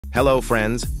Hello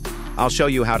friends, I'll show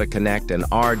you how to connect an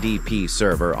RDP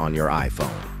server on your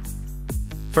iPhone.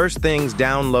 First things,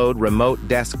 download Remote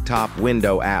Desktop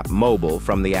Window app mobile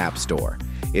from the App Store.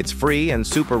 It's free and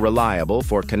super reliable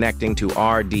for connecting to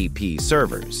RDP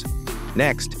servers.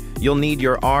 Next, you'll need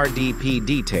your RDP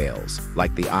details,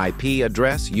 like the IP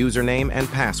address, username, and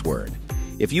password.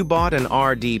 If you bought an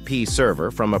RDP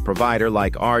server from a provider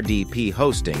like RDP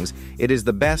Hostings, it is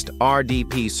the best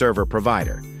RDP server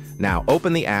provider. Now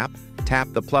open the app, tap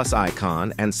the plus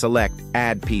icon, and select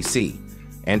Add PC.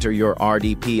 Enter your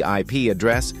RDP IP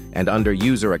address, and under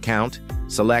User Account,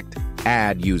 select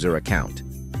Add User Account.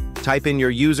 Type in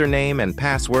your username and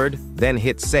password, then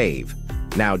hit Save.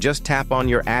 Now just tap on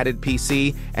your added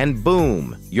PC, and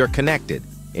boom, you're connected.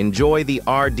 Enjoy the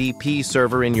RDP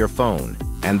server in your phone.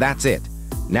 And that's it.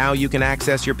 Now you can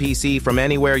access your PC from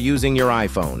anywhere using your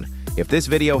iPhone. If this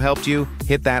video helped you,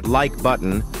 hit that like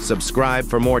button, subscribe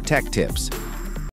for more tech tips.